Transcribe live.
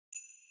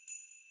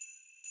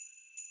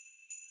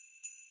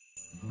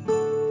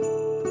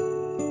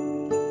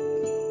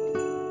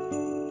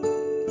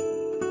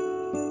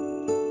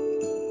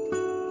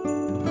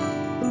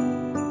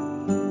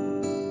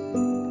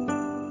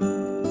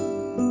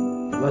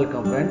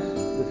welcome friends.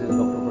 This is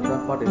Dr.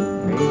 Prashant Patil,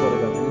 Main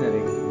College of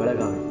Engineering,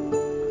 Belagavi.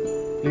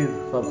 Please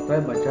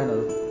subscribe my channel,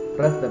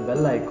 press the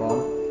bell icon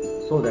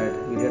so that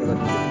you get the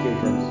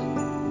notifications.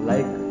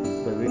 Like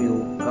the video,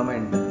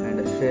 comment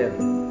and share.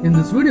 In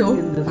this video,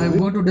 I am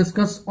going to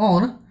discuss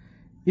on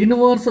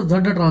inverse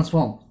Z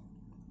transform.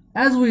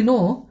 As we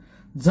know,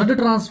 Z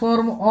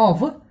transform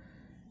of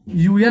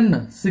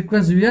Un,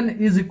 sequence Un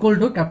is equal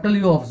to capital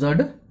U of Z.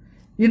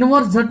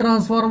 Inverse Z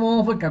transform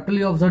of capital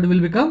U of Z will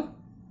become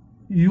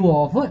U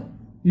of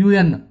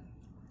Un.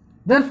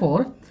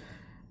 Therefore,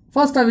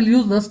 first I will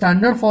use the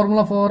standard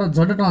formula for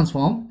Z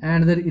transform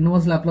and their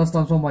inverse Laplace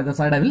transform by the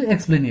side I will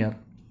explain here.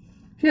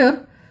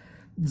 Here,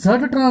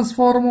 Z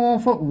transform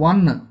of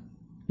 1,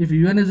 if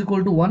Un is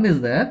equal to 1 is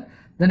there,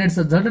 then its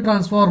Z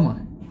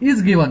transform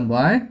is given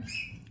by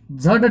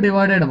Z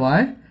divided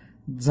by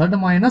Z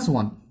minus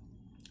 1.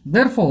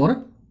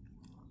 Therefore,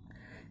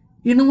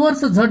 inverse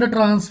Z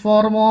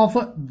transform of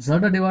Z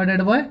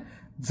divided by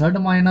Z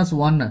minus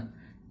 1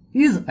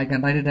 is, I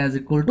can write it as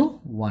equal to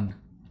 1.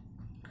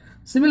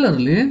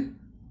 Similarly,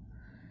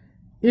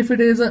 if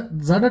it is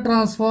Z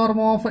transform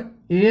of A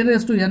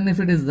raised to N, if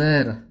it is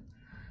there,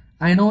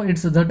 I know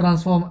its Z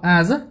transform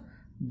as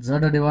Z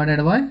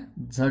divided by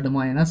Z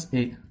minus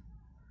A.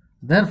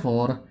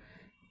 Therefore,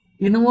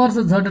 inverse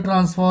Z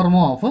transform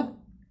of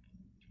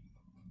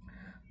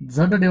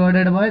Z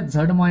divided by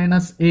Z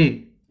minus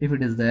A, if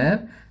it is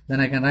there,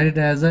 then I can write it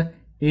as A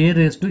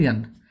raised to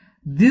N.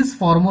 This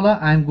formula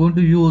I am going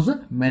to use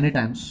many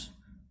times.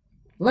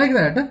 Like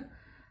that,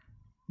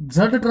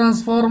 Z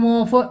transform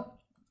of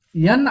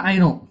N I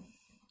know.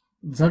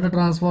 Z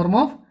transform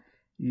of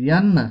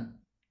N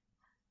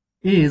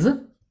is Z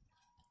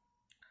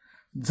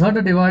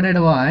divided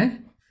by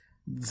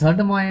Z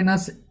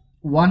minus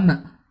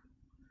 1,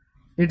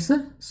 its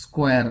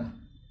square.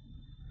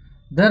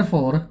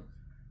 Therefore,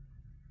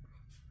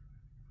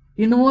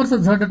 inverse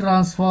Z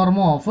transform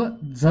of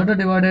Z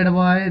divided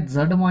by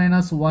Z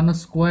minus 1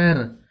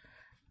 square,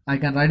 I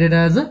can write it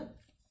as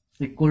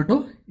equal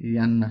to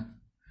N.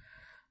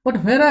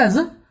 But whereas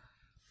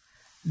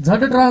Z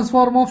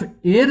transform of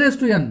A raised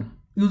to N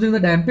using the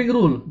damping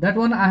rule, that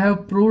one I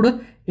have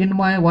proved in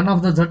my one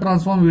of the Z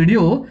transform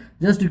video.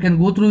 Just you can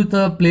go through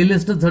the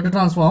playlist Z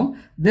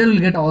transform, there will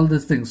get all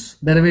these things,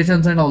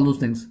 derivations and all those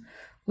things.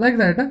 Like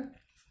that,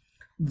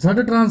 Z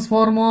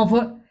transform of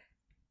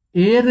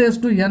A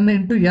raised to N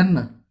into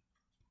N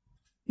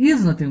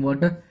is nothing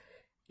but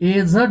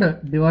AZ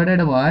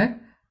divided by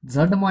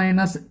Z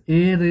minus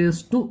A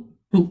raised to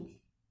 2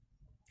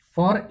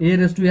 for A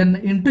raised to N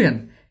into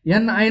N.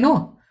 N I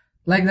know,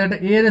 like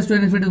that A raised to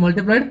N, if it is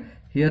multiplied,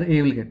 here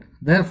A will get.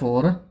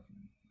 Therefore,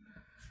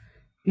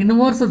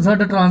 inverse Z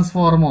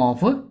transform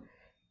of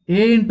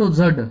A into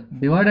Z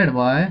divided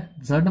by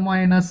Z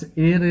minus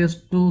A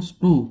raised to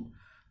 2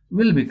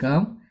 will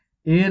become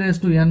A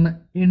raised to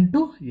N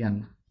into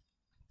N.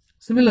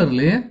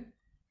 Similarly,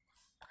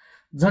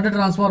 Z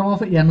transform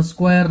of N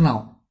square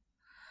now.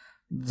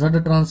 Z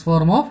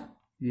transform of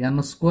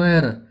N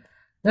square,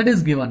 that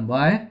is given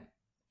by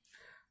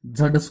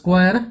Z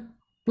square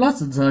plus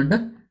Z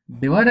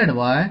divided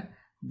by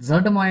Z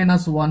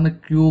minus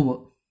 1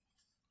 cube.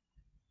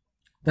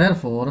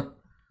 Therefore,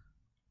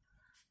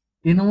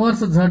 inverse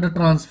Z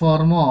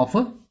transform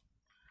of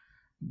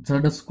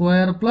Z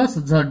square plus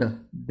Z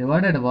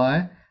divided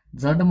by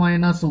Z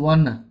minus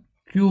 1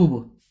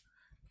 cube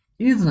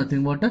is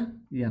nothing but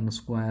N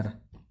square.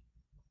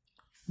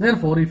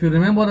 Therefore, if you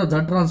remember the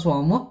Z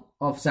transform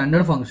of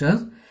standard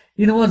functions,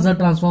 inverse Z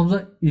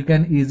transforms, you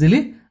can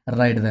easily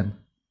write them.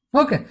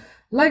 Okay,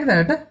 like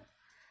that,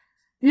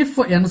 if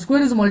N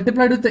square is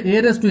multiplied with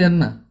A raised to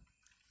N,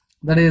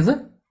 that is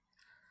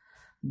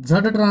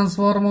Z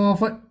transform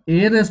of A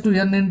raised to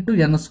N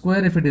into N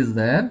square, if it is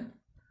there,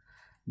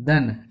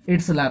 then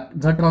its Z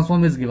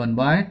transform is given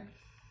by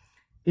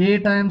A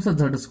times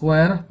Z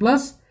square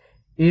plus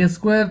A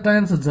square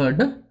times Z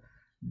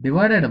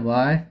divided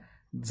by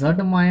Z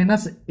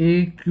minus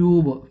A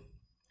cube.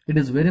 It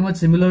is very much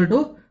similar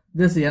to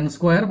this N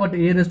square, but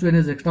A raised to N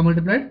is extra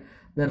multiplied.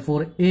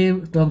 Therefore, A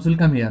terms will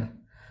come here.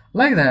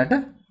 Like that,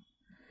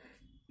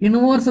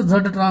 inverse Z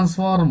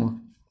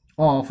transform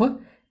of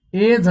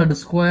A Z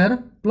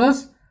square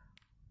plus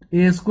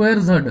A square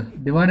Z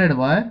divided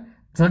by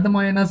Z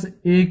minus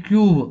A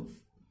cube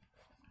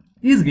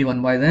is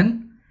given by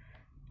then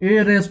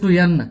A raised to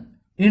N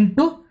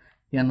into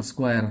N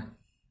square.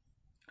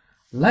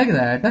 Like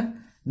that,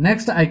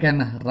 next I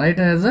can write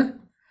as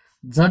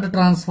Z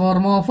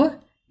transform of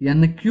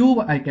N cube,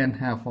 I can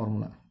have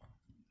formula.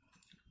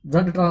 Z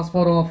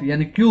transform of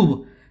N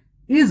cube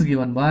is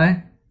given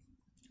by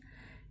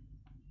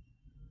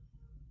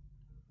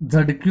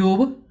Z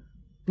cube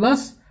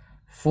plus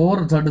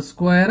 4Z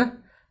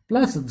square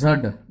plus Z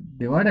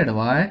divided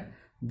by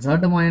Z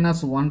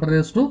minus 1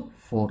 raised to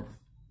 4.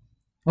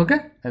 Okay,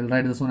 I will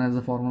write this one as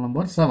the formula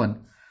number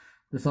 7.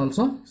 This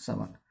also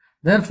 7.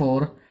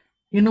 Therefore,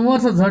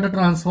 inverse Z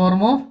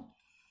transform of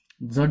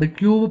Z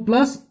cube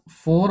plus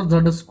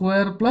 4Z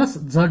square plus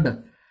Z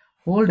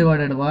whole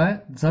divided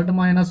by Z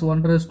minus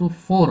 1 raised to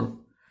 4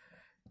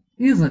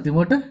 is nothing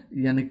but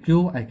n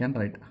cube I can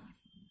write.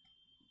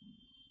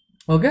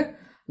 Okay,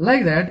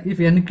 like that, if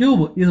n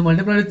cube is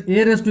multiplied with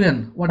a raised to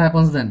n, what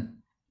happens then?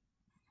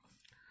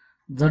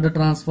 Z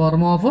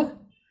transform of a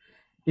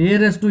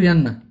raised to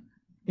n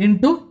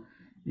into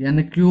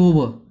n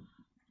cube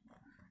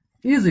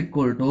is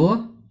equal to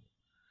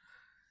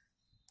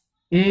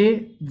a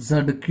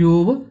z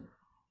cube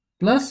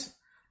plus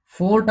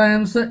 4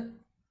 times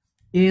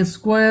a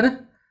square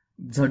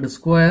z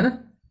square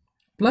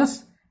plus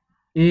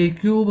a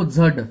cube z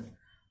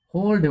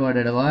whole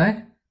divided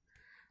by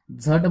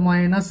z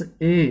minus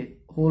a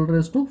whole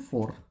raised to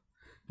 4.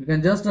 You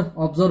can just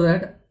observe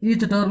that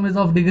each term is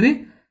of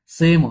degree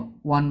same,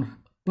 1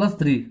 plus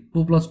 3,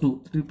 2 plus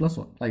 2, 3 plus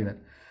 1, like that.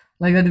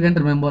 Like that you can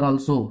remember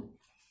also.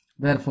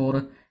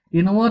 Therefore,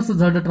 inverse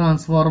z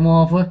transform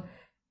of a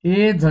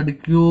z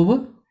cube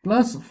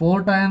plus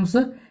 4 times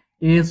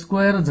a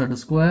square z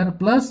square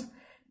plus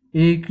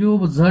a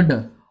cube z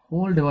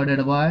whole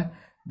divided by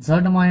z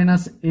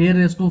minus a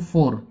raised to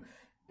 4.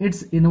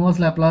 Its inverse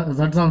Laplace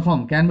z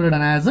transform can be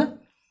written as a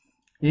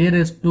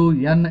raised to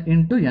n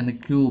into n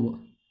cube.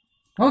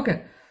 Okay.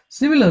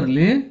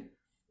 Similarly,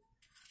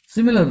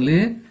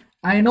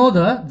 I know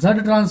the z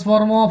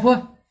transform of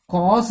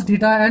cos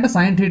theta and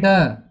sin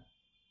theta.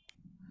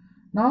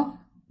 Now,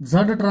 z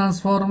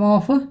transform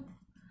of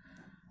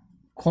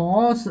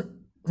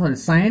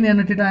sin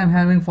n theta, I am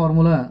having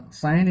formula.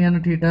 Sin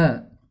n theta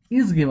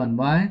is given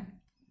by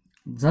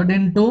z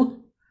into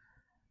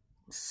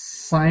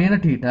sin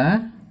theta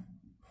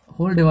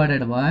whole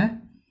divided by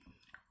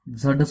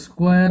z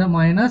square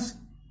minus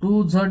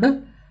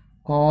 2z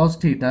cos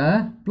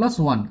theta plus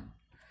 1.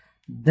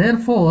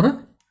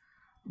 Therefore,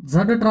 z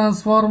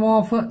transform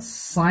of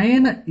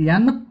sin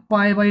n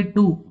pi by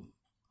 2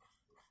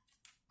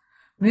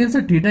 means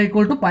theta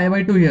equal to pi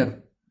by 2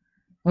 here.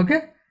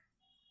 Okay,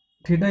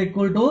 theta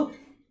equal to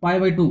pi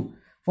by 2.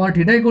 For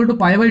theta equal to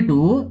pi by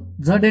 2,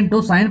 z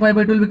into sin pi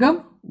by 2 will become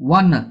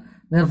 1.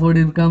 Therefore,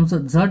 it becomes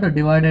z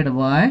divided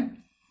by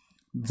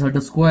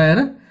z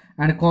square,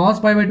 and cos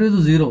pi by 2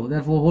 is 0.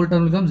 Therefore, whole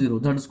term becomes 0.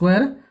 Z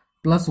square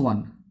plus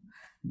 1.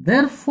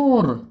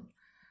 Therefore,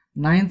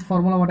 ninth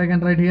formula what I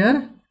can write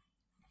here?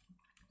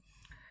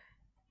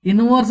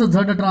 Inverse z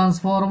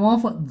transform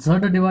of z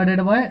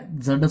divided by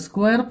z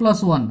square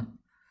plus 1.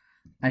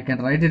 I can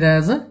write it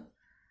as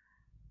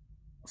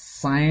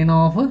sine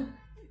of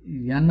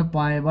n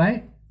pi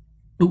by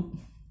 2.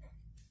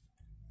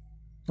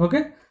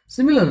 Okay.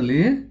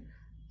 Similarly,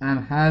 I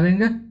am having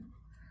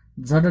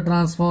z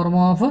transform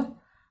of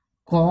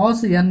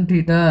cos n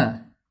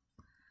theta.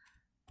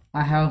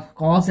 I have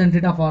cos n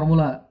theta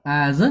formula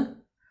as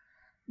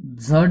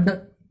z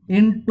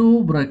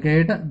into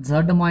bracket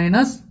z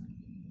minus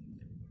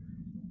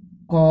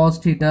cos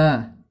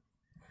theta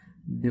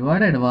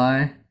divided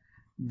by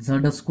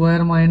z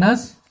square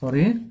minus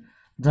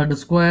z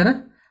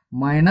square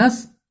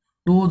minus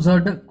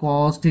 2z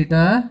cos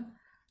theta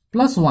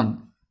plus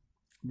 1.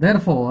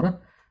 Therefore,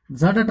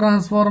 z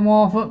transform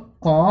of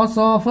cos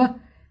of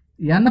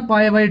n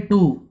pi by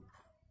 2,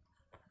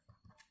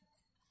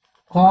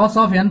 cos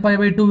of n pi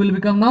by 2 will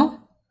become now,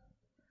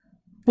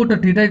 put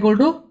theta equal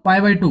to pi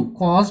by 2,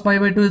 cos pi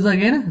by 2 is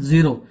again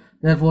 0.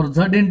 Therefore,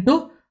 z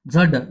into z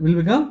will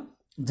become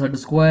z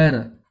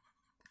square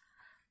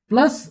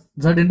plus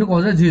z into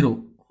cos is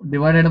 0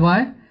 divided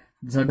by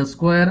z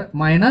square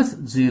minus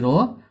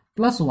 0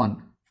 plus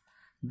 1.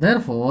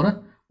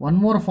 Therefore, one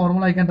more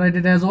formula I can write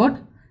it as what?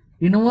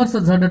 Inverse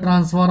z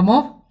transform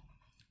of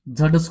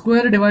z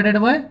square divided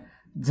by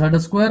z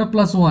square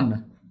plus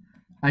 1.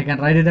 I can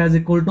write it as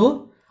equal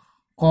to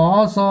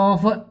cos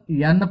of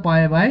n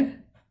pi by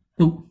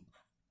 2.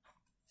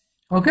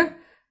 Okay.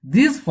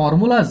 These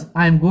formulas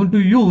I am going to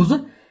use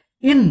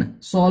in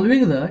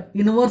solving the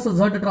inverse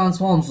z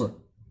transforms.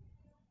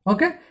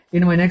 Okay.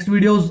 In my next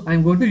videos I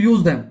am going to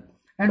use them.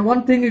 And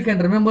one thing you can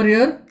remember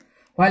here,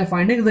 while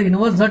finding the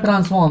inverse z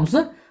transforms,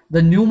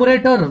 the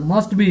numerator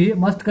must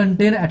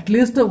contain at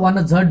least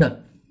one z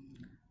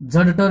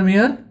term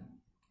here.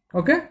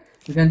 Okay.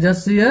 You can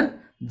just see here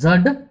z,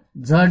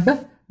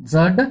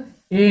 a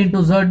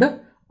into z,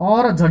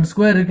 or z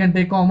square you can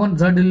take common,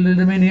 z will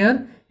remain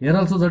here. Here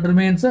also z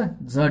remains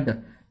z.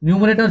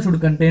 Numerator should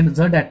contain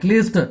z at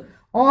least,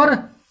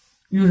 or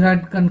you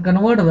can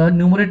convert the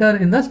numerator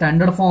in the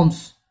standard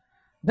forms.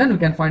 Then you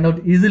can find out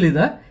easily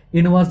the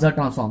inverse z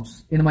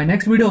transforms. In my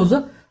next videos,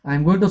 I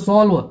am going to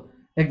solve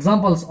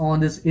examples on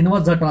this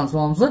inverse z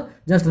transforms.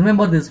 Just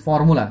remember this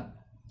formula.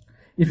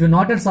 If you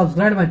not yet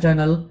subscribed my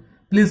channel,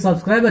 please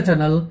subscribe the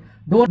channel.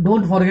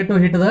 Don't forget to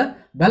hit the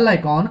bell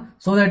icon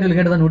so that you will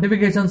get the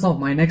notifications of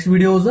my next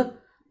videos.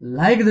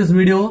 Like this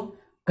video,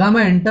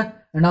 comment,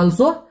 and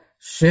also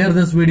share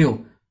this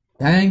video.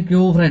 Thank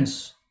you,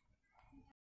 friends.